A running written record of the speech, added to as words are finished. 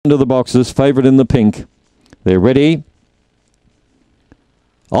into the boxes, favourite in the pink. They're ready.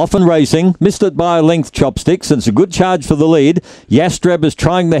 Off and racing, missed it by a length, Chopsticks, and it's a good charge for the lead. Yastreb is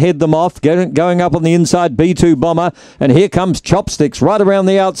trying to head them off, going up on the inside, B2 Bomber, and here comes Chopsticks right around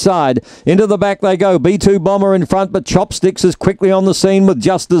the outside. Into the back they go, B2 Bomber in front, but Chopsticks is quickly on the scene with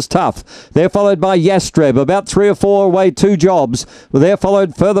Just As Tough. They're followed by Yastreb, about 3 or 4 away, 2 jobs. They're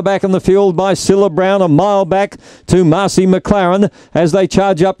followed further back in the field by Scylla Brown, a mile back to Marcy McLaren as they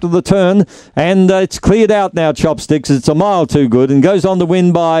charge up to the turn, and it's cleared out now, Chopsticks. It's a mile too good and goes on to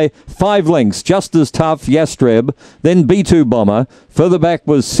win by 5 lengths. Just As Tough, Yastreb, then B2 Bomber. Further back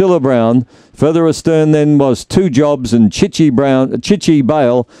was Scylla Brown. Further astern then was 2 jobs and Chichi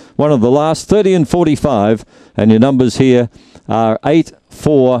Bale, one of the last, 30 and 45. And your numbers here are 8,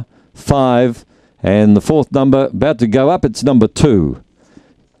 4, 5, and the 4th number about to go up. It's number 2.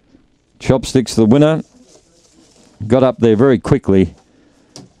 Chopsticks, the winner, got up there very quickly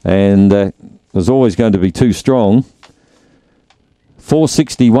and was always going to be too strong.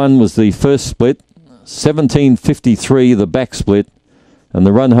 461 was the first split, 1753 the back split, and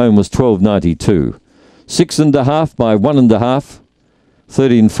the run home was 1292. 6.5 by 1.5,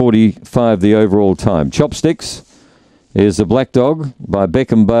 30 and 45 the overall time. Chopsticks is the Black Dog by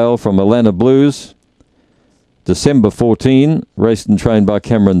Beckham Bale from Atlanta Blues. December 14, raced and trained by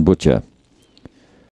Cameron Butcher.